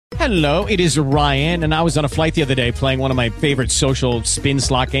Hello, it is Ryan, and I was on a flight the other day playing one of my favorite social spin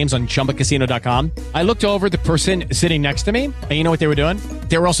slot games on ChumbaCasino.com. I looked over at the person sitting next to me, and you know what they were doing?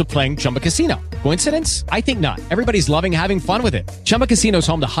 They were also playing Chumba Casino. Coincidence? I think not. Everybody's loving having fun with it. Chumba Casino is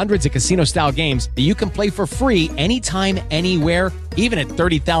home to hundreds of casino-style games that you can play for free anytime, anywhere, even at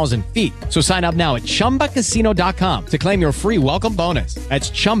 30,000 feet. So sign up now at ChumbaCasino.com to claim your free welcome bonus. That's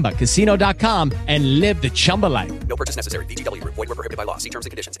ChumbaCasino.com and live the Chumba life. No purchase necessary. VGW. Void where prohibited by law. See terms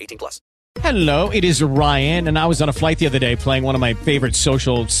and conditions. 18+. Hello, it is Ryan, and I was on a flight the other day playing one of my favorite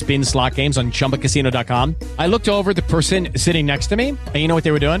social spin slot games on ChumbaCasino.com. I looked over at the person sitting next to me, and you know what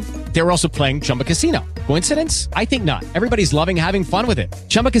they were doing? They were also playing Chumba Casino. Coincidence? I think not. Everybody's loving having fun with it.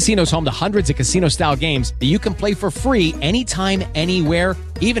 Chumba Casino is home to hundreds of casino-style games that you can play for free anytime, anywhere,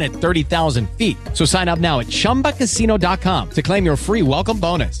 even at 30,000 feet. So sign up now at ChumbaCasino.com to claim your free welcome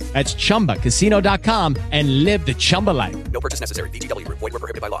bonus. That's ChumbaCasino.com and live the Chumba life. No purchase necessary. VGW. Void where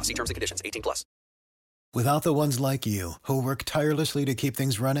prohibited by law. See terms and conditions. 18+. Without the ones like you, who work tirelessly to keep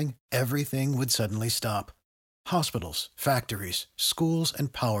things running, everything would suddenly stop. Hospitals, factories, schools,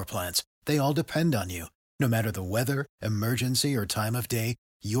 and power plants, they all depend on you. No matter the weather, emergency, or time of day,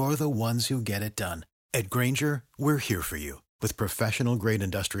 you're the ones who get it done. At Grainger, we're here for you with professional-grade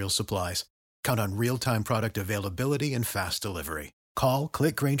industrial supplies. Count on real-time product availability and fast delivery. Call,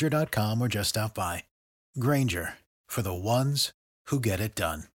 click Grainger.com, or just stop by. Grainger, for the ones who get it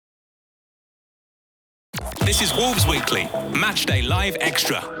done. This is Wolves Weekly, Matchday Live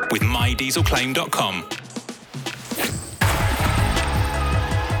Extra with MyDieselClaim.com.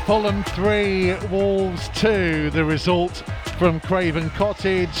 Fulham 3, Wolves 2. The result from Craven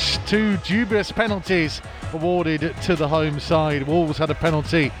Cottage. 2 dubious penalties awarded to the home side. Wolves had a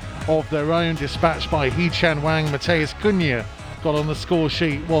penalty of their own, dispatched by Hee-Chan Wang. Mateus Cunha got on the score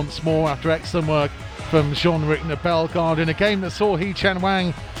sheet once more after excellent work from Jean-Rickner Bellegarde in a game that saw Hee-Chan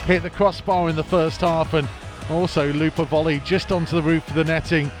Wang hit the crossbar in the first half and also loop a volley just onto the roof of the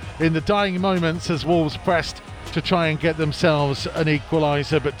netting in the dying moments as Wolves pressed to try and get themselves an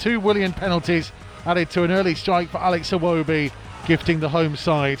equaliser. But 2 Willian penalties added to an early strike for Alex Iwobi, gifting the home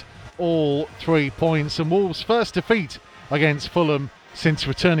side all 3 points. And Wolves' first defeat against Fulham since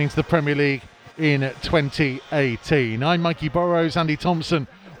returning to the Premier League in 2018. I'm Mikey Burrows. Andy Thompson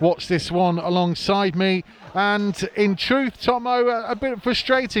watched this one alongside me. And in truth, Tomo, a bit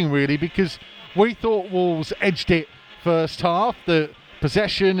frustrating really, because we thought Wolves edged it first half. The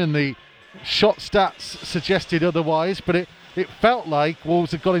possession and the shot stats suggested otherwise, but it felt like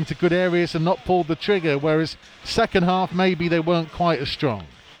Wolves had got into good areas and not pulled the trigger, whereas second half maybe they weren't quite as strong.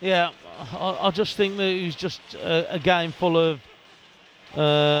 Yeah, I just think that it was just a game full of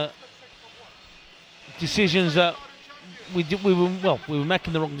decisions that we were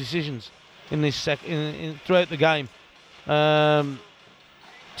making the wrong decisions in this throughout the game.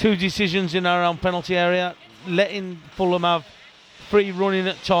 2 decisions in our own penalty area, letting Fulham have free running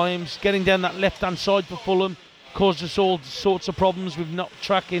at times, getting down that left-hand side for Fulham caused us all sorts of problems with not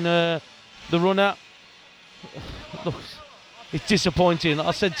tracking the runner. Look, it's disappointing.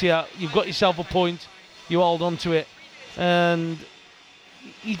 I said to you, you've got yourself a point, you hold on to it, and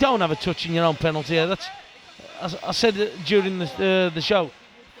you don't have a touch in your own penalty area. That's, as I said during the show,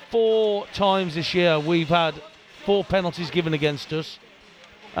 4 times this year we've had 4 penalties given against us,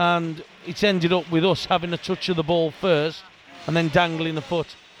 and it's ended up with us having a touch of the ball first and then dangling the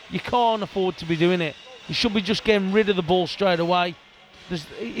foot. You can't afford to be doing it. You should be just getting rid of the ball straight away.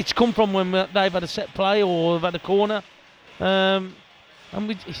 It's come from when they've had a set play or they've had a corner, and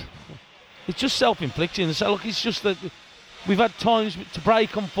it's just self-inflicting. So look, it's just that we've had times to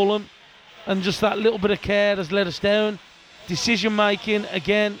break on Fulham, and just that little bit of care has let us down. Decision making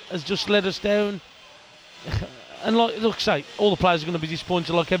again has just let us down. And look, say all the players are going to be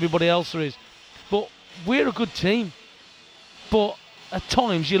disappointed like everybody else there is, but we're a good team. But at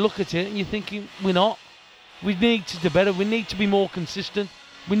times you look at it and you're thinking, we're not. We need to do better. We need to be more consistent.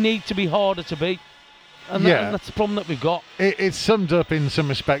 We need to be harder to beat. And that's the problem that we've got. It's summed up in some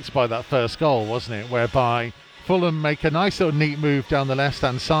respects by that first goal, wasn't it? Whereby Fulham make a nice little neat move down the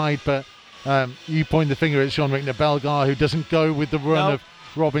left-hand side, but you point the finger at Jean-Rickner Bellegarde, who doesn't go with the run of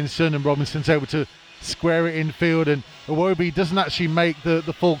Robinson, and Robinson's able to square it infield, and Iwobi doesn't actually make the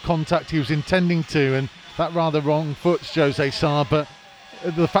full contact he was intending to, and that rather wrong foots Jose Sarr. But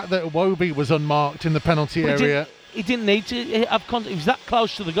the fact that Iwobi was unmarked in the penalty area, he didn't need to have contact. He was that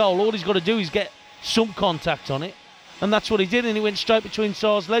close to the goal. All he's got to do is get some contact on it, and that's what he did, and he went straight between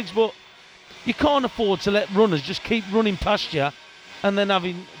Sarr's legs. But you can't afford to let runners just keep running past you and then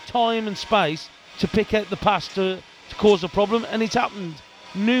having time and space to pick out the pass to cause a problem. And it's happened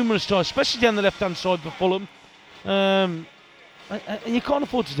numerous times, especially down the left-hand side for Fulham. And And you can't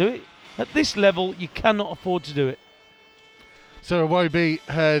afford to do it. At this level, you cannot afford to do it. So Iwobi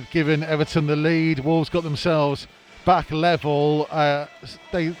had given Everton the lead. Wolves got themselves back level.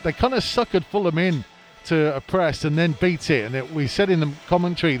 They kind of suckered Fulham in to a press and then beat it. And we said in the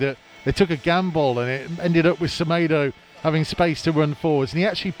commentary that they took a gamble and it ended up with Semedo having space to run forwards. And he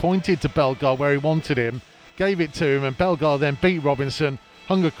actually pointed to Bellegarde where he wanted him, gave it to him, and Bellegarde then beat Robinson,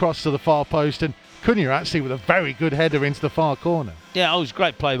 hung across to the far post, and Cunha actually with a very good header into the far corner. Yeah, it was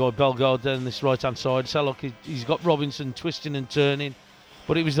great play by Bellegarde down this right-hand side. So look, he's got Robinson twisting and turning,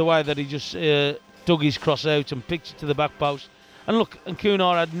 but it was the way that he just dug his cross out and picked it to the back post. And look, and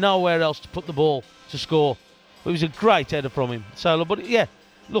Cunha had nowhere else to put the ball to score. It was a great header from him. So, but yeah,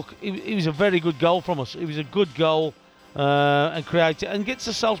 look, it was a very good goal from us. It was a good goal and created and gets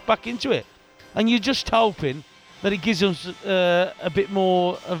ourselves back into it. And you're just hoping that it gives us a bit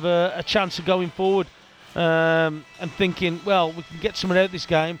more of a chance of going forward and thinking, well, we can get something out of this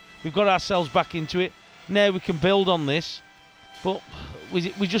game. We've got ourselves back into it. Now we can build on this. But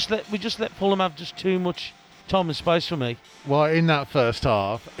we just let Fulham have just too much time and space for me. Well, in that first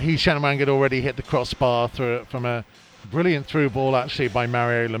half, Hisham Wang had already hit the crossbar from a brilliant through ball actually by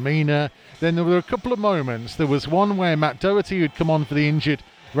Mario Lemina. Then there were a couple of moments. There was one where Matt Doherty, who'd come on for the injured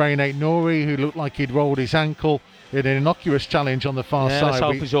Reynate Nouri, who looked like he'd rolled his ankle in an innocuous challenge on the far side. Let's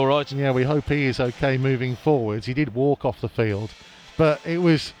hope he's all right. Yeah, we hope he is okay moving forwards. He did walk off the field. But it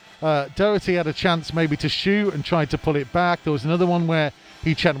was Doherty had a chance maybe to shoot and tried to pull it back. There was another one where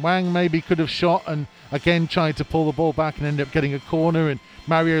Hee-Chan Wang maybe could have shot and again tried to pull the ball back and ended up getting a corner. And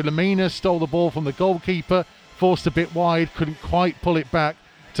Mario Lemina stole the ball from the goalkeeper, forced a bit wide, couldn't quite pull it back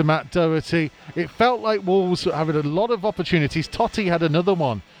to Matt Doherty. It felt like Wolves were having a lot of opportunities. Totti had another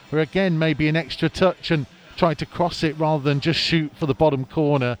one where again maybe an extra touch and tried to cross it rather than just shoot for the bottom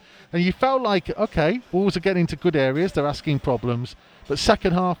corner. And you felt like, okay, Wolves are getting into good areas, they're asking problems. But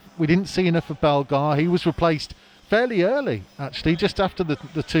second half, we didn't see enough of Bellegarde. He was replaced fairly early, actually, just after the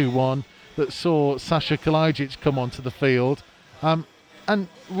 2-1 that saw Sasha Kalajic come onto the field. And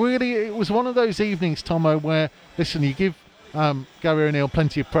really, it was one of those evenings, Tomo, where, listen, you give Gary O'Neill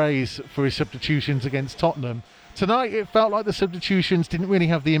plenty of praise for his substitutions against Tottenham. Tonight, it felt like the substitutions didn't really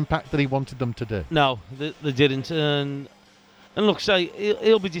have the impact that he wanted them to do. No, they didn't. And look, say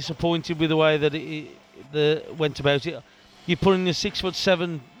he'll be disappointed with the way that it went about it. You're putting a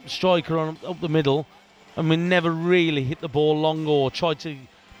 6'7" striker on up the middle, and we never really hit the ball long or tried to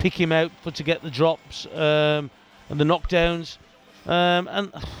pick him out to get the drops and the knockdowns.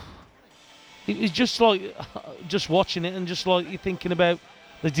 And it's just like just watching it and just like you're thinking about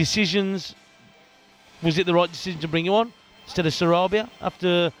the decisions. Was it the right decision to bring him on instead of Sarabia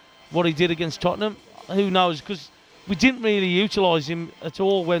after what he did against Tottenham? Who knows? Because we didn't really utilise him at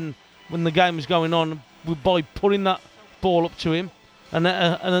all when the game was going on by putting that ball up to him and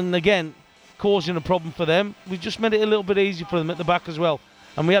then again causing a problem for them. We just made it a little bit easy for them at the back as well.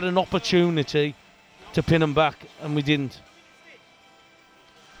 And we had an opportunity to pin them back and we didn't.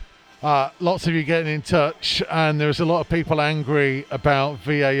 Lots of you getting in touch, and there's a lot of people angry about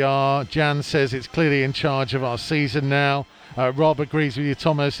VAR. Jan says it's clearly in charge of our season now. Rob agrees with you.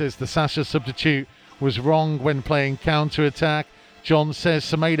 Thomas says the Sasha substitute was wrong when playing counter-attack. John says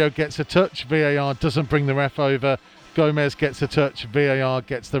Semedo gets a touch, VAR doesn't bring the ref over. Gomez gets a touch, VAR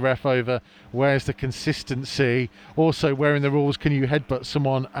gets the ref over. Where's the consistency? Also, where in the rules can you headbutt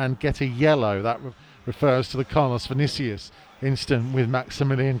someone and get a yellow? That refers to the Carlos Vinicius incident with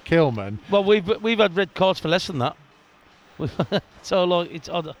Maximilian Kilman. Well, we've had red cards for less than that. So like it's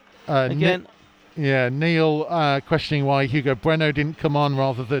odd. Again, Neil questioning why Hugo Bueno didn't come on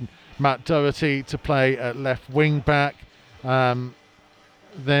rather than Matt Doherty to play at left wing back. Then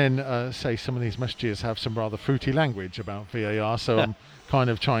say some of these messages have some rather fruity language about VAR, so I'm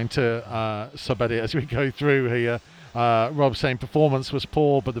kind of trying to sub-edit as we go through here. Rob saying performance was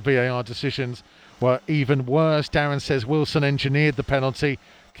poor, but the VAR decisions were even worse. Darren says Wilson engineered the penalty.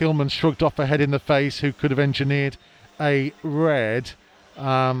 Kilman shrugged off a head in the face who could have engineered a red.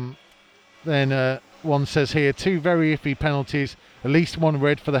 Then one says here, two very iffy penalties, at least one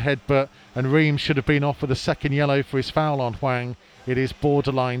red for the headbutt, and Ream should have been off with a second yellow for his foul on Hwang. It is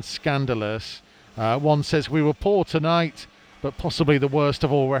borderline scandalous. One says we were poor tonight, but possibly the worst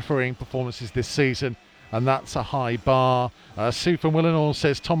of all refereeing performances this season, and that's a high bar. Sue from Willenhall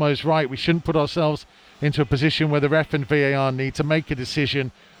says Tomo's right, we shouldn't put ourselves into a position where the ref and VAR need to make a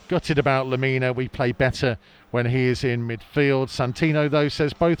decision. Gutted about Lemina, we play better when he is in midfield. Santino though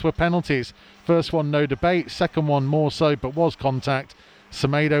says both were penalties. First one no debate, second one more so, but was contact.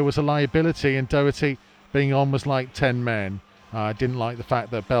 Semedo was a liability and Doherty being on was like 10 men. Didn't like the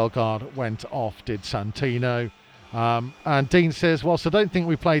fact that Bellegarde went off, did Santino. And Dean says, whilst I don't think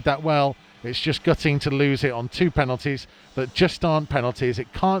we played that well, it's just gutting to lose it on 2 penalties that just aren't penalties.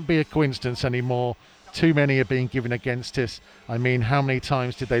 It can't be a coincidence anymore. Too many are being given against us. I mean, how many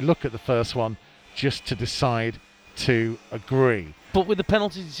times did they look at the first one just to decide to agree? But with the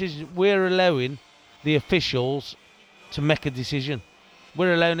penalty decision, we're allowing the officials to make a decision.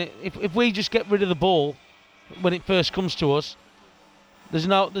 We're allowing it. If we just get rid of the ball when it first comes to us, there's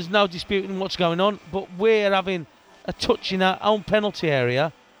no disputing what's going on. But we're having a touch in our own penalty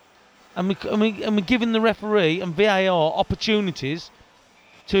area, and we're giving the referee and VAR opportunities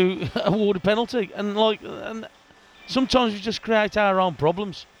to award a penalty, and sometimes we just create our own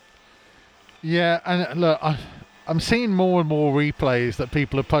problems. Yeah, and look, I'm seeing more and more replays that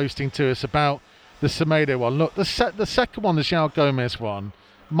people are posting to us about the Semedo one. Look, the second one, the João Gomez one,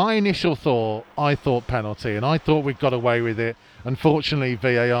 my initial thought, I thought penalty, and I thought we got away with it. Unfortunately,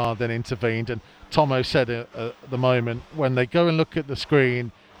 VAR then intervened, and Tomo said at the moment, when they go and look at the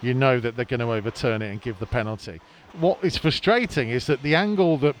screen, you know that they're going to overturn it and give the penalty. What is frustrating is that the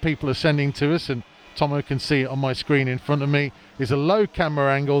angle that people are sending to us, and Tomo can see it on my screen in front of me, is a low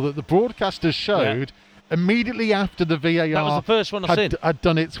camera angle that the broadcasters showed immediately after the VAR that was the first one had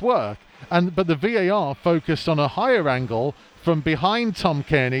done its work. But the VAR focused on a higher angle from behind Tom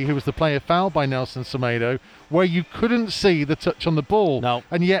Kearney, who was the player fouled by Nelson Semedo, where you couldn't see the touch on the ball. No.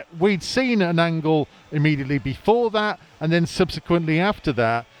 And yet we'd seen an angle immediately before that and then subsequently after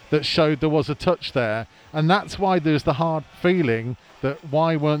that showed there was a touch there. And that's why there's the hard feeling that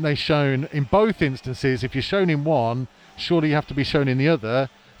why weren't they shown in both instances? If you're shown in one, surely you have to be shown in the other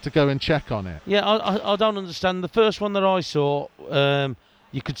to go and check on it. Yeah, I don't understand. The first one that I saw,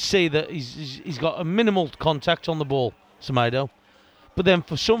 you could see that he's got a minimal contact on the ball, Semedo. But then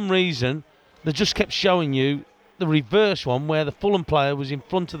for some reason, they just kept showing you the reverse one where the Fulham player was in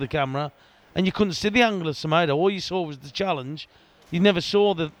front of the camera and you couldn't see the angle of Semedo. All you saw was the challenge. You never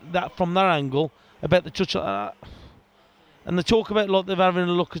saw that from that angle about the touch. And they talk about they're having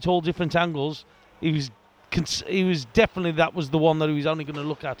a look at all different angles. He was definitely, that was the one that he was only going to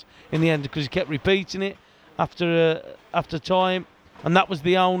look at in the end, because he kept repeating it after time, and that was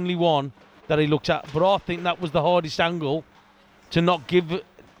the only one that he looked at. But I think that was the hardest angle to not give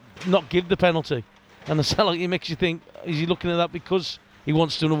the penalty. And it makes you think, is he looking at that because he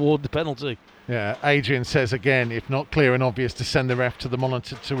wants to award the penalty? Yeah, Adrian says again, if not clear and obvious, to send the ref to the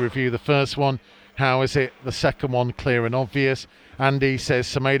monitor to review the first one. How is it the second one clear and obvious? Andy says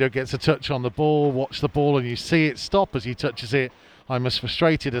Semedo gets a touch on the ball, watch the ball and you see it stop as he touches it. I'm as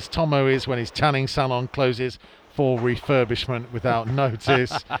frustrated as Tomo is when his tanning salon closes for refurbishment without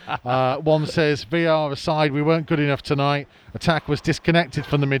notice. One says, VR aside, we weren't good enough tonight. Attack was disconnected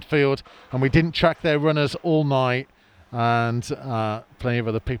from the midfield and we didn't track their runners all night. And plenty of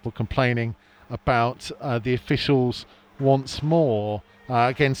other people complaining about the officials once more.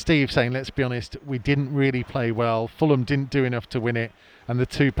 Again, Steve saying, let's be honest, we didn't really play well. Fulham didn't do enough to win it, and the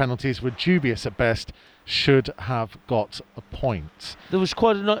 2 penalties were dubious at best. Should have got a point. There was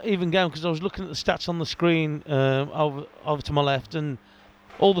quite an even game because I was looking at the stats on the screen over to my left, and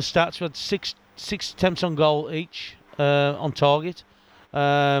all the stats, we had six attempts on goal each on target.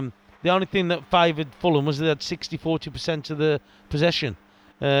 The only thing that favoured Fulham was they had 60-40% of the possession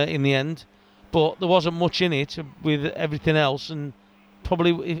in the end, but there wasn't much in it with everything else, and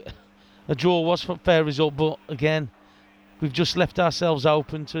probably a draw was a fair result. But again, we've just left ourselves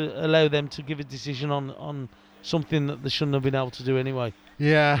open to allow them to give a decision on something that they shouldn't have been able to do anyway.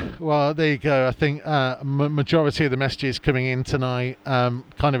 Yeah, well, there you go. I think majority of the messages coming in tonight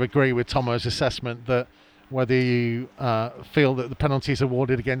kind of agree with Tomo's assessment that whether you feel that the penalties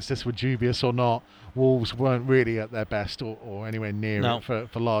awarded against us were dubious or not, Wolves weren't really at their best or anywhere near it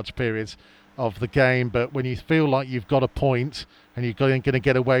for large periods of the game. But when you feel like you've got a point and you're going to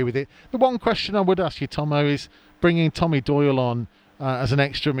get away with it, the one question I would ask you, Tomo, is bringing Tommy Doyle on as an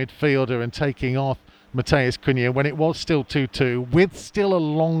extra midfielder and taking off Matheus Cunha when it was still 2-2 with still a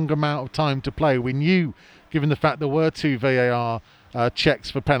long amount of time to play. We knew, given the fact there were 2 VAR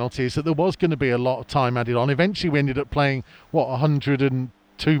checks for penalties, that there was going to be a lot of time added on. Eventually we ended up playing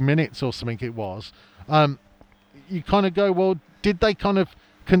 102 minutes or something it was. You kind of go, well, did they kind of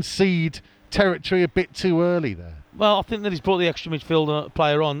concede territory a bit too early there? Well, I think that he's brought the extra midfielder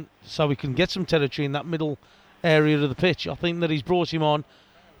player on so we can get some territory in that middle area of the pitch. I think that he's brought him on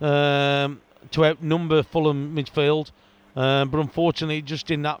to outnumber Fulham midfield, but unfortunately it just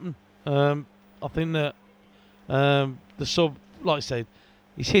didn't happen. I think that the sub, like I said,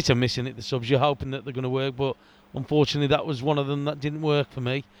 he's hit and miss in it, the subs. You're hoping that they're going to work, but unfortunately that was one of them that didn't work for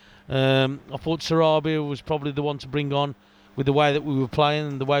me. I thought Sarabia was probably the one to bring on with the way that we were playing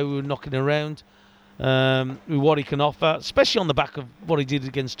and the way we were knocking around. with what he can offer, especially on the back of what he did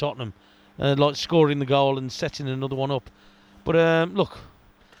against Tottenham, like scoring the goal and setting another one up. But look,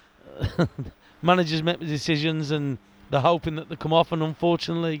 managers make the decisions and they're hoping that they come off, and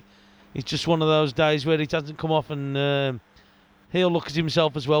unfortunately it's just one of those days where it hasn't come off, and he'll look at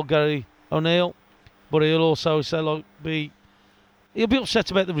himself as well, Gary O'Neill, but he'll also say he'll be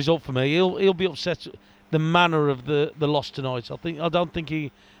upset about the result for me. He'll be upset the manner of the loss tonight. I don't think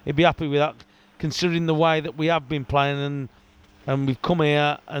he'd be happy with that, considering the way that we have been playing, and we've come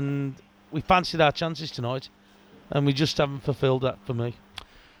here and we fancied our chances tonight, and we just haven't fulfilled that for me.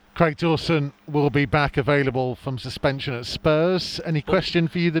 Craig Dawson will be back available from suspension at Spurs. Any question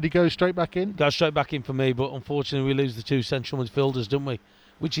for you that he goes straight back in? Goes straight back in for me, but unfortunately we lose the two central midfielders, don't we?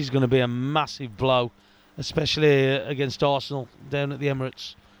 Which is going to be a massive blow, especially against Arsenal down at the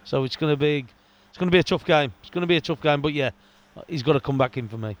Emirates. So it's going to be a tough game. It's going to be a tough game, but yeah, he's got to come back in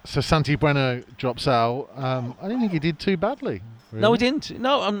for me. So Santi Bueno drops out. I didn't think he did too badly. Really. No, he didn't.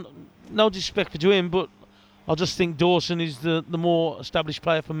 No, no disrespect to him, but I just think Dawson is the more established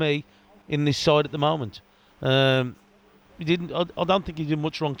player for me in this side at the moment. He didn't. I don't think he did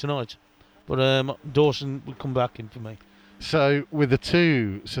much wrong tonight, but Dawson will come back in for me. So with the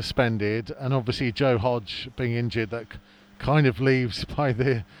two suspended, and obviously Joe Hodge being injured, that kind of leaves by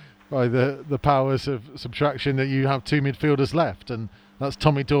the powers of subtraction that you have two midfielders left, and that's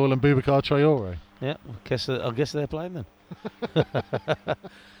Tommy Doyle and Boubacar Traore. Yeah, I guess they're playing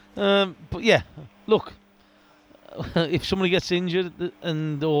then. But yeah, look, if somebody gets injured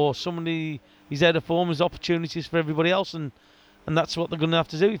or somebody is out of form, there's opportunities for everybody else, and that's what they're going to have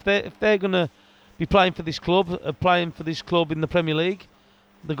to do. If they're going to be playing for this club, in the Premier League,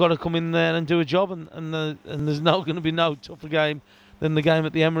 they've got to come in there and do a job, and there's going to be no tougher game than the game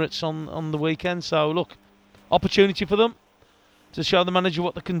at the Emirates on the weekend. So look, opportunity for them to show the manager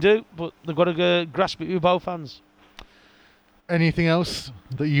what they can do, but they've got to grasp it with both hands. Anything else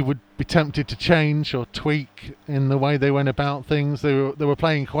that you would be tempted to change or tweak in the way they went about things? They were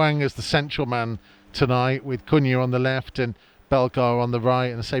playing Hwang as the central man tonight, with Cunha on the left and Belgar on the right.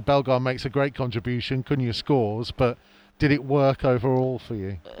 And I say Belgar makes a great contribution, Cunha scores, but did it work overall for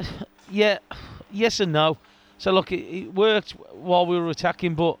you? Yeah, yes and no. So look, it worked while we were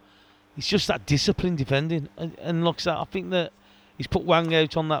attacking, but it's just that discipline defending. And look, I think that he's put Hwang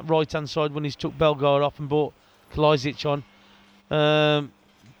out on that right-hand side when he's took Belgar off and brought Kalajdzic on.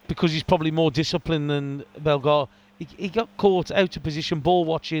 Because he's probably more disciplined than Belgar. He got caught out of position ball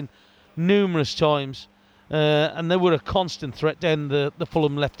watching numerous times, and they were a constant threat down the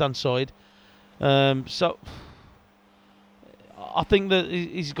Fulham left-hand side. So I think that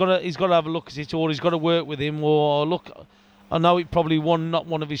he's got to have a look at it, or he's got to work with him. Or look, I know it probably not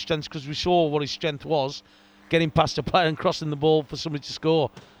one of his strengths, because we saw what his strength was, getting past a player and crossing the ball for somebody to score.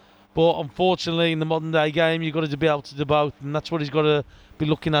 But unfortunately, in the modern day game, you've got to be able to do both, and that's what he's got to be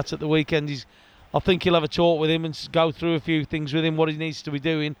looking at the weekend. I think he'll have a talk with him and go through a few things with him, what he needs to be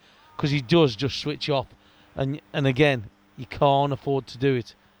doing, because he does just switch off. And again, you can't afford to do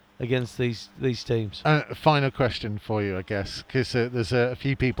it against these teams. Final question for you, I guess, because there's a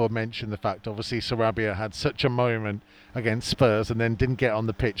few people mentioned the fact, obviously, Sarabia had such a moment against Spurs and then didn't get on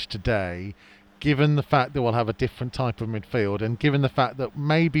the pitch today. Given the fact that we'll have a different type of midfield, and given the fact that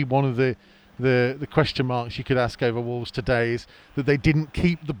maybe one of the question marks you could ask over Wolves today is that they didn't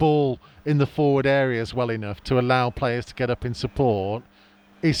keep the ball in the forward areas well enough to allow players to get up in support,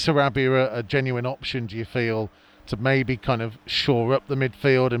 is Sarabia a genuine option, do you feel, to maybe kind of shore up the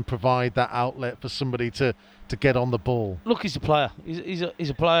midfield and provide that outlet for somebody to get on the ball? Look, he's a player. He's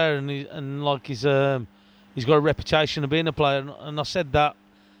a player, and he's got a reputation of being a player, and I said that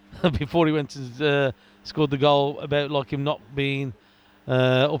before he went and scored the goal about him not being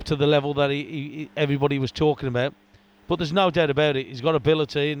up to the level that everybody was talking about. But there's no doubt about it. He's got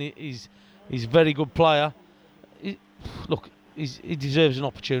ability, and he's a very good player. He deserves an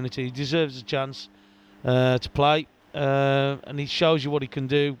opportunity. He deserves a chance to play, and he shows you what he can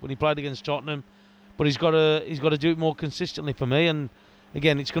do when he played against Tottenham. But he's got to do it more consistently for me. And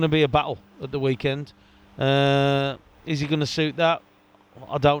again, it's going to be a battle at the weekend. Is he going to suit that?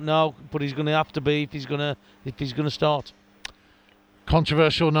 I don't know, but he's going to have to be if he's going to start.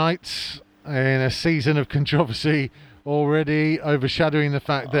 Controversial nights in a season of controversy already, overshadowing the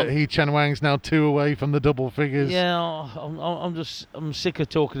fact that Chan Wang's now 2 away from the double figures. Yeah, I'm sick of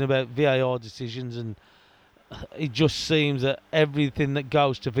talking about VAR decisions, and it just seems that everything that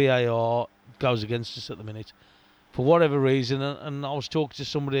goes to VAR goes against us at the minute, for whatever reason. And I was talking to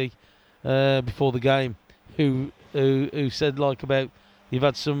somebody before the game who said about, you've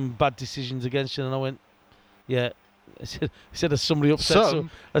had some bad decisions against you, and I went, yeah, He said, has somebody upset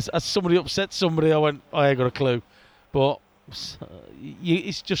has somebody upset somebody? I went, I ain't got a clue. But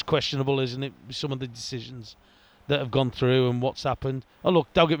it's just questionable, isn't it? Some of the decisions that have gone through and what's happened. Oh, look,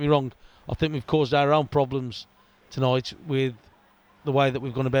 don't get me wrong. I think we've caused our own problems tonight with the way that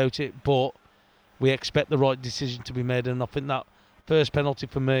we've gone about it. But we expect the right decision to be made. And I think that first penalty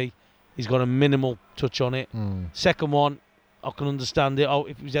for me, he's got a minimal touch on it. Second one, I can understand it.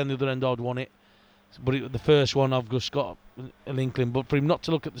 If it was down the other end, I'd want it. But the first one, I've just got an inkling. But for him not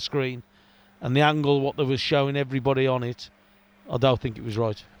to look at the screen and the angle, what they were showing everybody on it, I don't think it was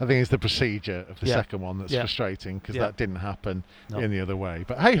right. I think it's the procedure of the second one that's frustrating, because that didn't happen in the other way.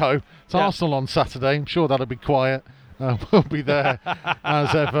 But hey-ho, it's Arsenal on Saturday. I'm sure that'll be quiet. We'll be there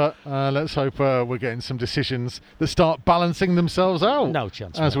as ever. Let's hope we're getting some decisions that start balancing themselves out. No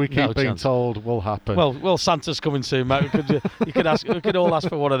chance, as mate. we keep being told will happen. Well, Santa's coming soon, mate. We could all ask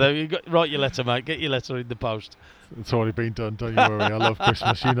for one of them. Write your letter, mate. Get your letter in the post. It's already been done. Don't you worry. I love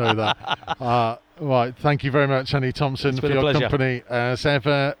Christmas. You know that. Right. Thank you very much, Andy Thompson, for your company as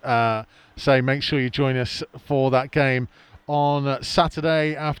ever. Make sure you join us for that game on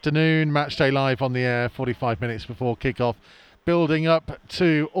Saturday afternoon. Matchday Live on the air 45 minutes before kickoff, building up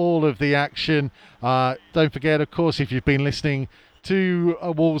to all of the action. Don't forget, of course, if you've been listening to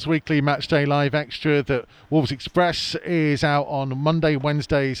Wolves Weekly Matchday Live Extra, that Wolves Express is out on Monday,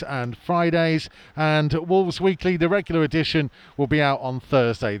 Wednesdays and Fridays, and Wolves Weekly, the regular edition, will be out on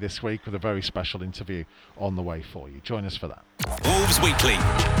Thursday this week with a very special interview on the way for you. Join us for that. Wolves Weekly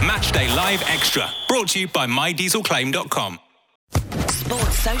Matchday Live Extra, brought to you by MyDieselClaim.com.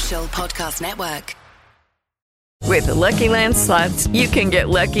 Sports Social Podcast Network. With the Lucky Land Slots, you can get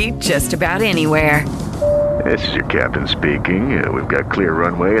lucky just about anywhere. This is your captain speaking. We've got clear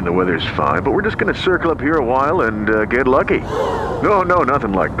runway and the weather's fine, but we're just going to circle up here a while and get lucky. No,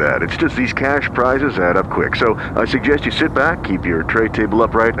 nothing like that. It's just these cash prizes add up quick. So I suggest you sit back, keep your tray table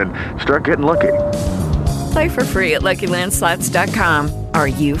upright, and start getting lucky. Play for free at LuckyLandSlots.com. Are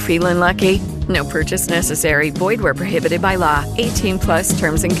you feeling lucky? No purchase necessary. Void where prohibited by law. 18+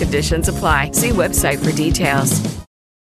 terms and conditions apply. See website for details.